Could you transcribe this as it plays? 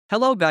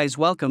Hello guys,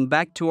 welcome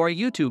back to our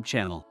YouTube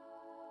channel.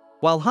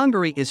 While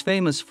Hungary is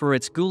famous for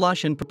its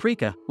goulash and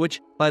paprika, which,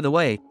 by the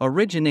way,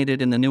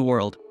 originated in the New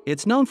World,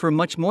 it's known for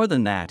much more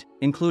than that,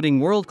 including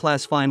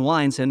world-class fine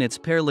wines and its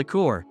pear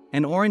liqueur,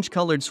 an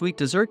orange-colored sweet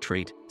dessert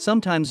treat,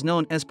 sometimes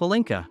known as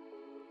palinka.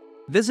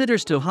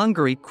 Visitors to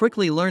Hungary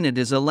quickly learn it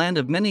is a land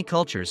of many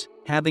cultures,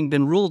 having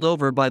been ruled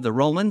over by the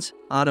Romans,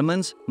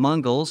 Ottomans,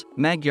 Mongols,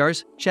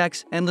 Magyars,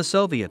 Czechs, and the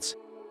Soviets.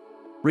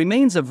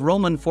 Remains of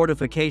Roman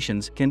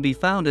fortifications can be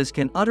found, as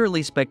can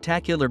utterly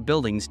spectacular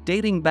buildings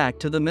dating back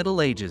to the Middle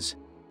Ages.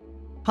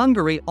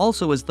 Hungary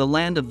also is the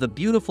land of the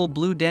beautiful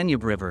blue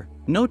Danube River.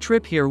 No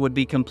trip here would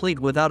be complete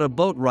without a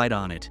boat ride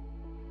on it.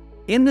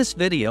 In this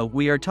video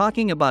we are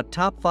talking about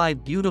top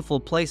 5 beautiful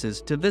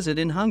places to visit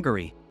in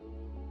Hungary.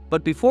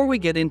 But before we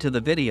get into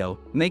the video,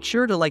 make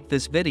sure to like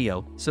this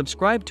video,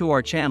 subscribe to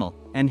our channel,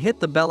 and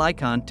hit the bell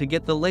icon to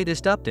get the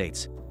latest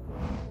updates.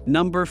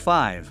 Number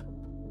 5.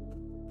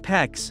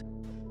 Pécs.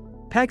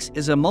 Pécs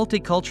is a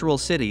multicultural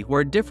city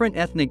where different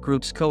ethnic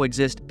groups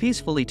coexist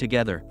peacefully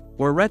together,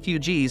 where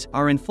refugees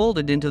are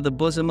enfolded into the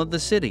bosom of the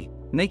city,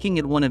 making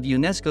it one of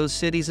UNESCO's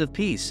cities of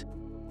peace.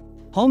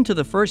 Home to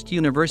the first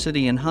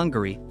university in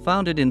Hungary,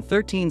 founded in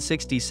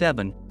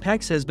 1367,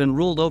 Pécs has been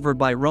ruled over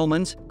by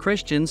Romans,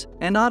 Christians,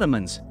 and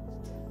Ottomans.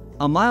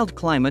 A mild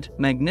climate,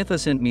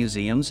 magnificent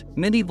museums,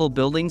 medieval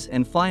buildings,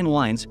 and fine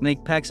wines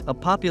make Pécs a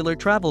popular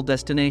travel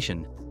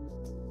destination.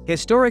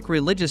 Historic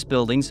religious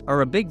buildings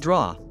are a big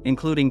draw,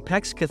 including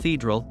Pécs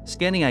Cathedral,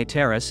 Székely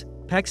Terrace,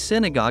 Pécs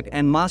Synagogue,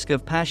 and Mosque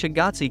of Pasha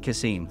Gotzi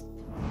Kasim.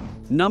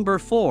 Number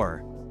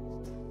 4.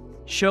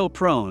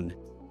 Sopron.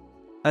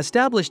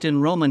 Established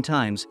in Roman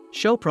times,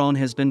 Sopron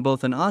has been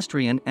both an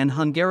Austrian and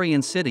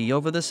Hungarian city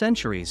over the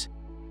centuries.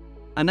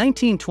 A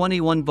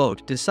 1921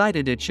 vote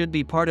decided it should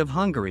be part of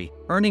Hungary,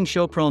 earning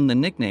Sopron the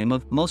nickname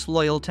of Most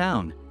Loyal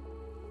Town.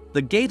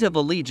 The Gate of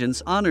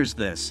Allegiance honors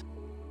this.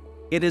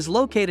 It is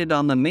located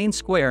on the main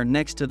square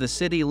next to the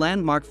city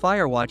landmark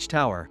Firewatch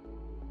Tower.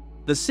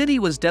 The city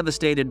was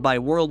devastated by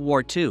World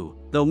War II,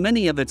 though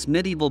many of its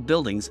medieval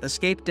buildings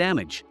escaped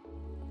damage.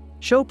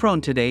 Sopron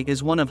today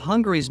is one of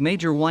Hungary's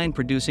major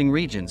wine-producing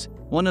regions,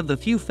 one of the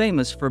few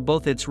famous for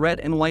both its red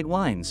and white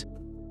wines.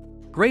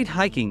 Great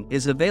hiking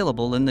is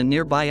available in the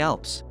nearby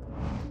Alps.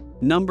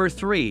 Number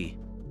 3.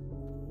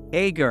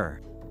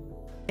 Eger.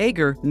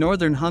 Eger,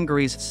 northern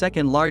Hungary's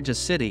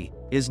second-largest city,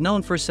 is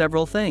known for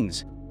several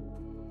things.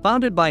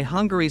 Founded by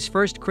Hungary's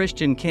first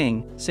Christian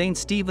king, Saint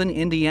Stephen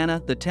in the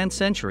 10th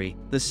century,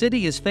 the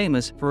city is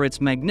famous for its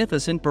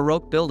magnificent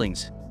Baroque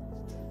buildings.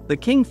 The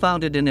king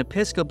founded an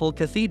episcopal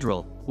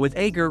cathedral, with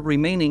Eger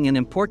remaining an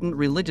important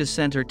religious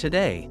center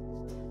today.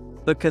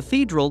 The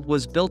cathedral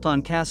was built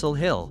on Castle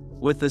Hill,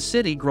 with the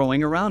city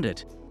growing around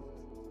it.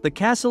 The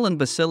castle and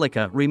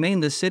basilica remain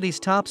the city's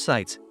top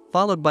sites,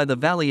 followed by the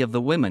Valley of the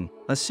Women,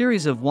 a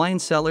series of wine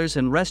cellars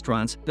and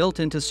restaurants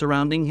built into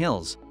surrounding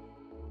hills.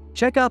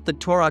 Check out the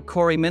Torak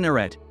Kori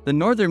Minaret, the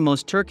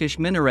northernmost Turkish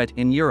minaret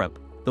in Europe.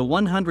 The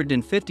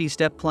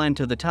 150-step climb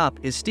to the top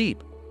is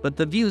steep, but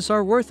the views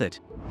are worth it.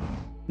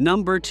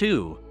 Number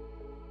 2.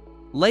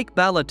 Lake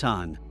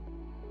Balaton.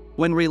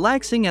 When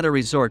relaxing at a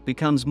resort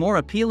becomes more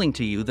appealing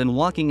to you than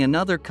walking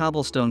another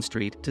cobblestone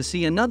street to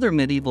see another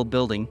medieval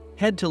building,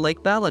 head to Lake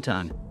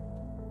Balaton.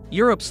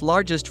 Europe's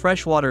largest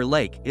freshwater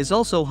lake is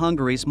also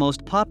Hungary's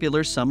most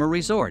popular summer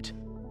resort.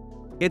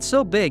 It's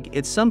so big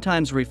it's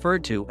sometimes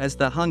referred to as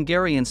the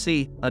Hungarian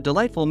Sea, a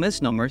delightful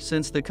misnomer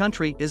since the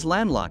country is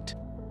landlocked.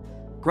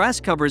 Grass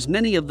covers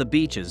many of the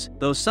beaches,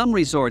 though some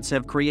resorts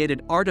have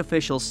created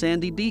artificial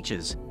sandy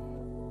beaches.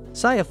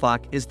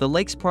 Siafok is the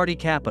lake's party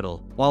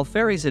capital, while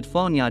ferries at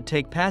Fonyad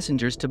take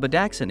passengers to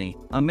Badacsony,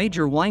 a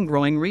major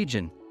wine-growing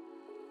region.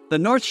 The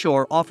North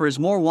Shore offers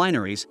more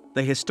wineries,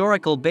 the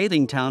historical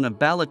bathing town of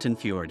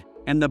Balatonfjord,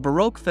 and the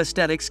Baroque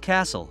Festetics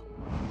Castle.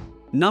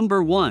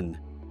 Number 1.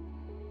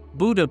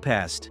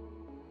 Budapest.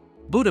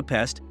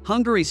 Budapest,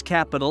 Hungary's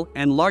capital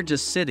and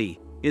largest city,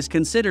 is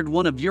considered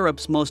one of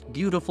Europe's most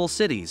beautiful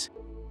cities.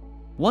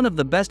 One of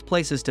the best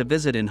places to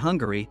visit in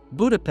Hungary,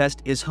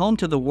 Budapest is home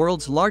to the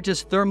world's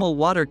largest thermal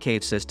water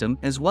cave system,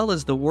 as well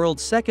as the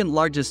world's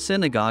second-largest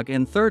synagogue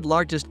and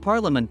third-largest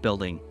parliament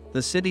building,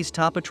 the city's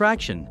top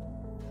attraction.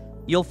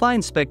 You'll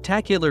find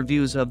spectacular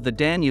views of the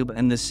Danube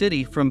and the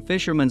city from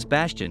Fisherman's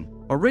Bastion,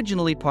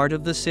 originally part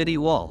of the city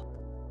wall.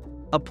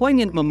 A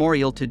poignant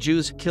memorial to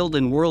Jews killed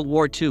in World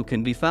War II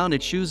can be found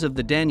at Shoes of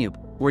the Danube,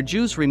 where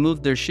Jews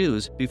removed their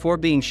shoes before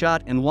being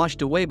shot and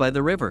washed away by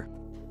the river.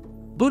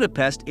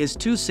 Budapest is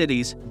two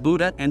cities,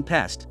 Buda and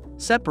Pest,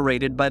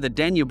 separated by the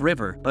Danube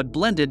River but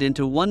blended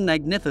into one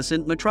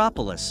magnificent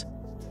metropolis.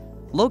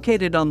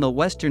 Located on the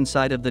western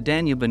side of the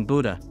Danube in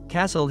Buda,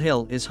 Castle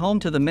Hill is home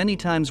to the many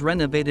times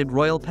renovated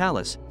Royal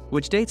Palace,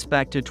 which dates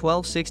back to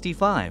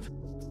 1265.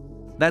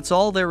 That's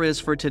all there is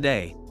for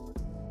today.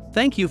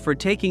 Thank you for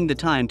taking the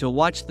time to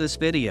watch this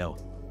video.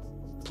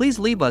 Please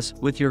leave us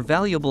with your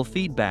valuable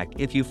feedback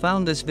if you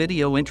found this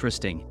video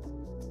interesting.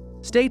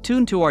 Stay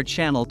tuned to our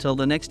channel till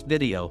the next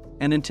video,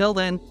 and until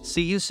then,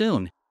 see you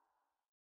soon.